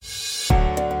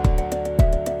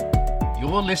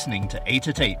You're listening to 8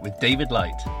 at 8 with David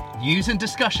Light. News and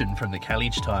discussion from the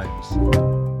Khaleej Times.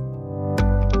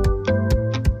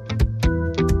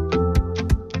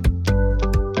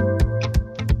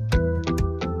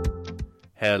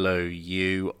 Hello,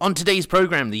 you. On today's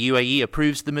programme, the UAE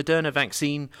approves the Moderna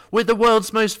vaccine. We're the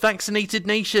world's most vaccinated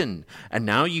nation. And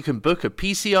now you can book a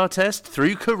PCR test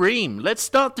through Kareem. Let's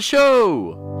start the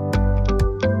show.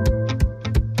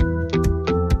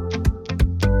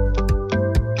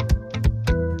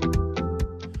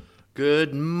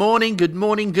 Good morning.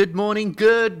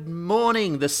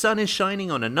 The sun is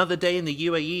shining on another day in the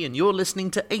UAE and you're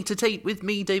listening to 8 at 8 with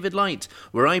me, David Light,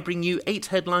 where I bring you 8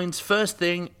 headlines first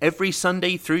thing every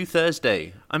Sunday through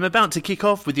Thursday. I'm about to kick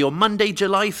off with your Monday,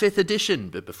 July 5th edition,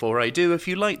 but before I do, if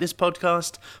you like this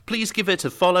podcast, please give it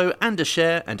a follow and a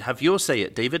share and have your say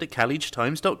at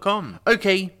david@khaleejtimes.com.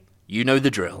 Okay, you know the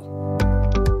drill.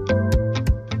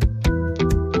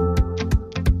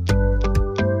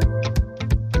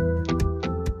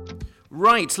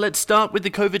 Right, let's start with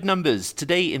the COVID numbers.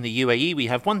 Today in the UAE we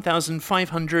have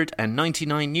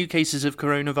 1,599 new cases of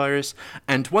coronavirus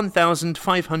and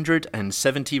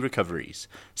 1,570 recoveries.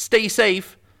 Stay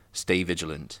safe, stay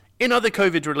vigilant. In other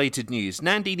COVID-related news,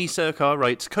 Nandini Sarkar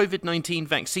writes COVID-19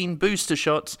 vaccine booster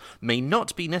shots may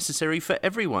not be necessary for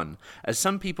everyone, as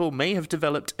some people may have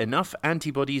developed enough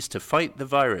antibodies to fight the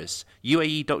virus.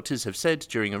 UAE doctors have said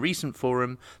during a recent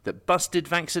forum that busted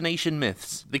vaccination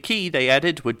myths. The key, they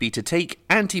added, would be to take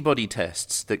antibody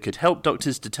tests that could help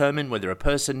doctors determine whether a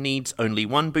person needs only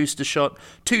one booster shot,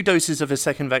 2 doses of a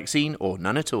second vaccine, or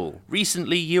none at all.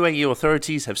 Recently, UAE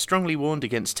authorities have strongly warned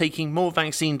against taking more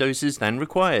vaccine doses than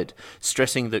required,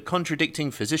 stressing that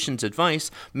contradicting physicians' advice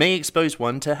may expose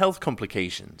one to health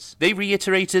complications. They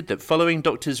reiterated that following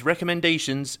doctors'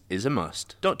 recommendations is a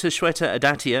must. Dr. Shweta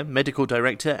Adatia, medical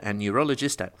director and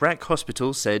neurologist at RAC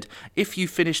Hospital, said, if you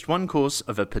finished one course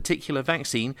of a particular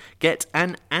vaccine, get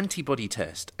an antibody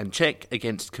test and check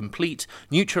against complete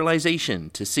neutralization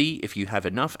to see if you have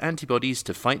enough antibodies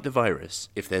to fight the virus.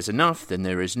 If there's enough, then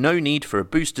there is no need for a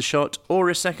booster shot or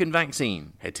a second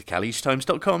vaccine. Head to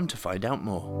khaleejtimes.com to find out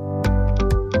more.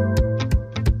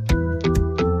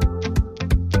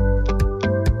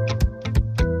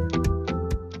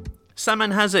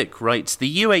 Saman Hazik writes,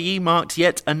 the UAE marked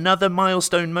yet another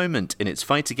milestone moment in its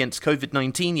fight against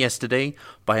COVID-19 yesterday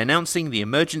by announcing the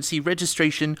emergency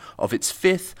registration of its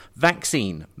 5th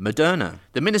vaccine, Moderna.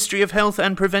 The Ministry of Health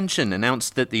and Prevention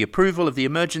announced that the approval of the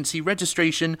emergency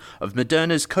registration of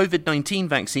Moderna's COVID-19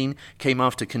 vaccine came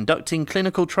after conducting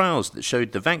clinical trials that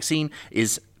showed the vaccine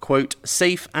is quote,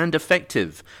 safe and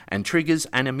effective, and triggers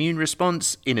an immune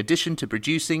response in addition to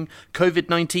producing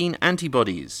COVID-19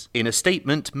 antibodies. In a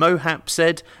statement, MOHAP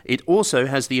said it also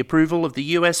has the approval of the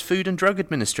US Food and Drug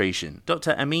Administration.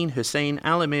 Dr. Amin Hussein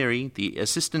Al-Amiri, the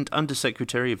Assistant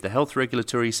Undersecretary of the Health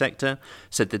Regulatory Sector,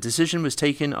 said the decision was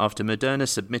taken after Moderna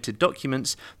submitted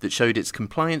documents that showed its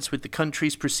compliance with the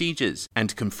country's procedures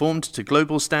and conformed to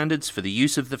global standards for the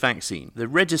use of the vaccine. The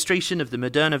registration of the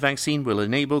Moderna vaccine will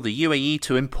enable the UAE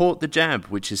to import the jab,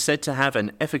 which is said to have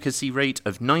an efficacy rate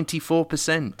of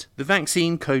 94%. The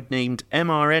vaccine, codenamed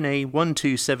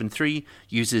mRNA-1273,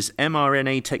 uses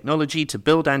mRNA technology to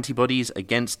build antibodies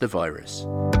against the virus.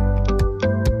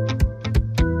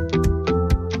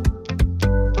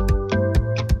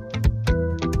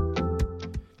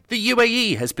 The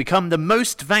UAE has become the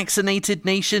most vaccinated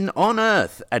nation on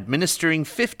earth, administering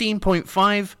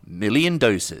 15.5 million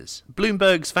doses.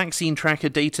 Bloomberg's vaccine tracker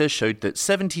data showed that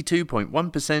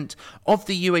 72.1% of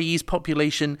the UAE's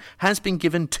population has been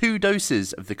given 2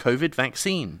 doses of the COVID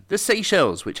vaccine. The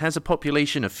Seychelles, which has a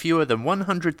population of fewer than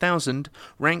 100,000,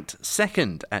 ranked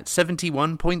second at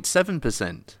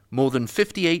 71.7%. More than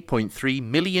 58.3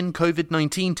 million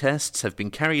COVID-19 tests have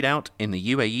been carried out in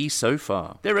the UAE so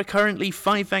far. There are currently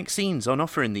 5 vaccines on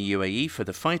offer in the UAE for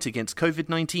the fight against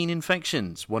COVID-19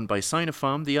 infections, one by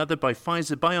Sinopharm, the other by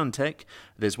Pfizer-BioNTech,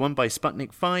 there's one by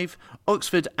Sputnik V,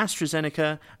 Oxford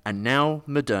AstraZeneca, and now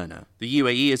Moderna. The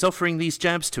UAE is offering these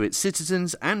jabs to its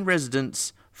citizens and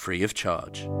residents free of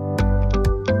charge.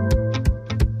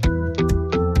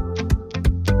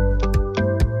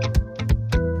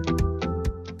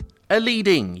 A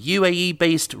leading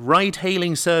UAE-based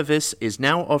ride-hailing service is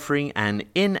now offering an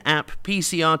in-app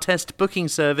PCR test booking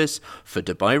service for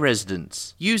Dubai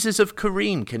residents. Users of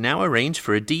Kareem can now arrange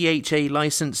for a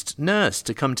DHA-licensed nurse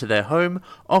to come to their home,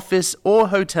 office or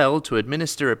hotel to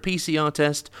administer a PCR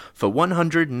test for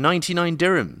 199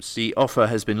 dirhams. The offer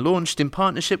has been launched in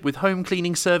partnership with home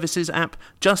cleaning services app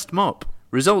Just Mop.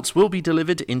 Results will be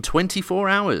delivered in 24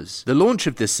 hours. The launch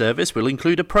of this service will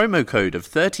include a promo code of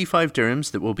 35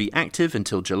 dirhams that will be active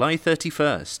until July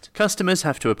 31st. Customers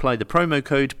have to apply the promo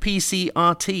code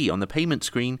PCRT on the payment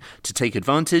screen to take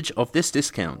advantage of this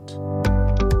discount.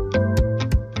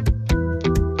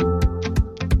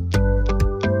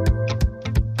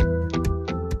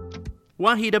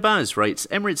 Wahid Abbas writes,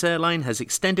 Emirates Airline has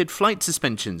extended flight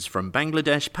suspensions from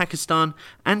Bangladesh, Pakistan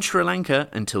and Sri Lanka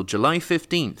until July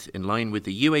 15th, in line with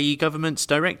the UAE government's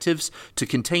directives to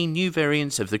contain new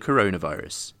variants of the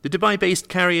coronavirus. The Dubai-based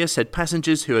carrier said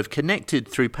passengers who have connected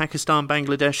through Pakistan,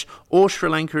 Bangladesh or Sri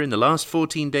Lanka in the last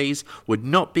 14 days would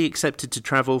not be accepted to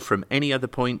travel from any other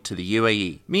point to the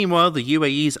UAE. Meanwhile, the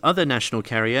UAE's other national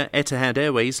carrier, Etihad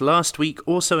Airways, last week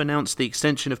also announced the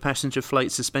extension of passenger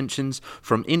flight suspensions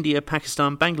from India, Pakistan,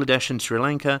 Bangladesh and Sri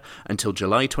Lanka until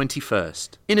July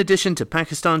 21st. In addition to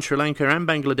Pakistan, Sri Lanka and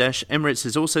Bangladesh, Emirates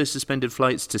has also suspended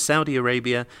flights to Saudi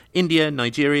Arabia, India,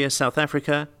 Nigeria, South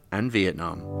Africa and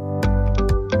Vietnam.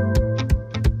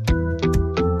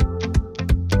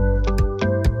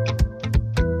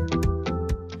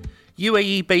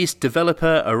 UAE-based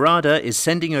developer Arada is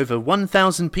sending over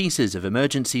 1,000 pieces of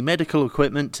emergency medical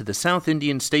equipment to the South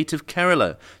Indian state of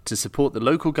Kerala to support the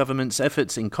local government's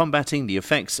efforts in combating the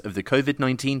effects of the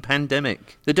COVID-19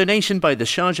 pandemic. The donation by the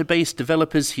Sharjah-based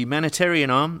developer's humanitarian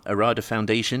arm, Arada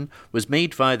Foundation, was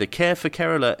made via the Care for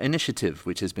Kerala initiative,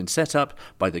 which has been set up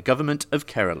by the government of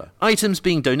Kerala. Items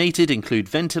being donated include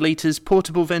ventilators,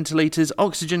 portable ventilators,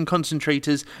 oxygen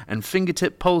concentrators, and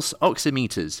fingertip pulse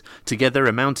oximeters, together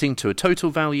amounting to a total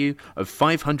value of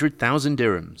 500,000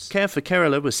 dirhams. Care for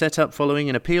Kerala was set up following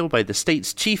an appeal by the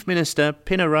state's Chief Minister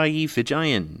Pinarayi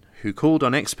Vijayan, who called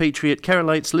on expatriate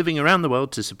Keralites living around the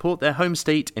world to support their home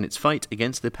state in its fight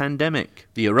against the pandemic.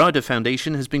 The Arada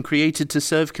Foundation has been created to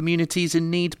serve communities in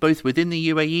need both within the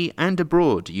UAE and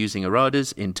abroad, using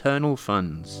Arada's internal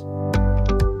funds.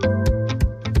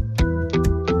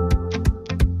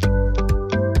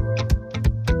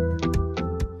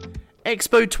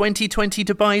 Expo 2020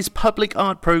 Dubai's public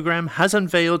art programme has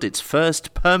unveiled its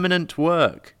first permanent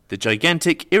work. The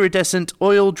gigantic iridescent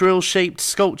oil drill-shaped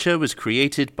sculpture was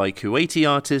created by Kuwaiti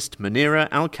artist Munira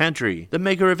Al-Qadri. The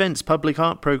mega event's public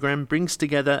art programme brings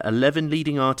together 11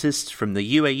 leading artists from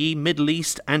the UAE, Middle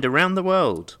East and around the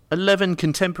world. 11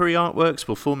 contemporary artworks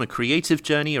will form a creative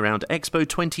journey around Expo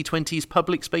 2020's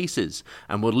public spaces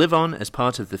and will live on as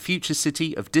part of the future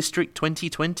city of District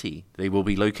 2020. They will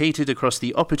be located across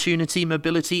the Opportunity,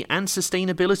 Mobility and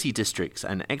Sustainability districts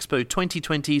and Expo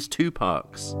 2020's 2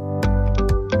 parks.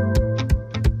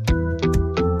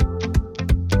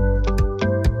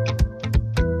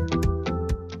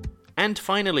 And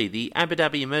finally, the Abu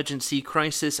Dhabi Emergency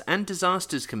Crisis and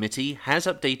Disasters Committee has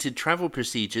updated travel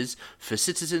procedures for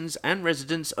citizens and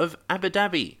residents of Abu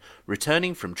Dhabi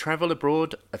returning from travel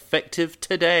abroad effective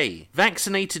today.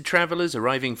 Vaccinated travellers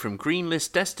arriving from green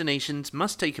list destinations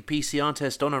must take a PCR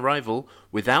test on arrival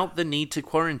without the need to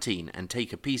quarantine and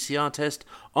take a PCR test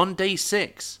on day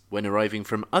 6. When arriving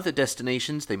from other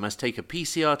destinations, they must take a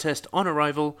PCR test on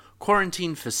arrival,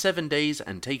 quarantine for 7 days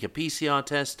and take a PCR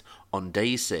test on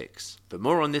day 6. For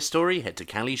more on this story, head to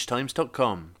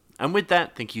kalishtimes.com. And with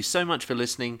that, thank you so much for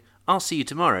listening. I'll see you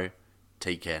tomorrow.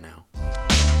 Take care now.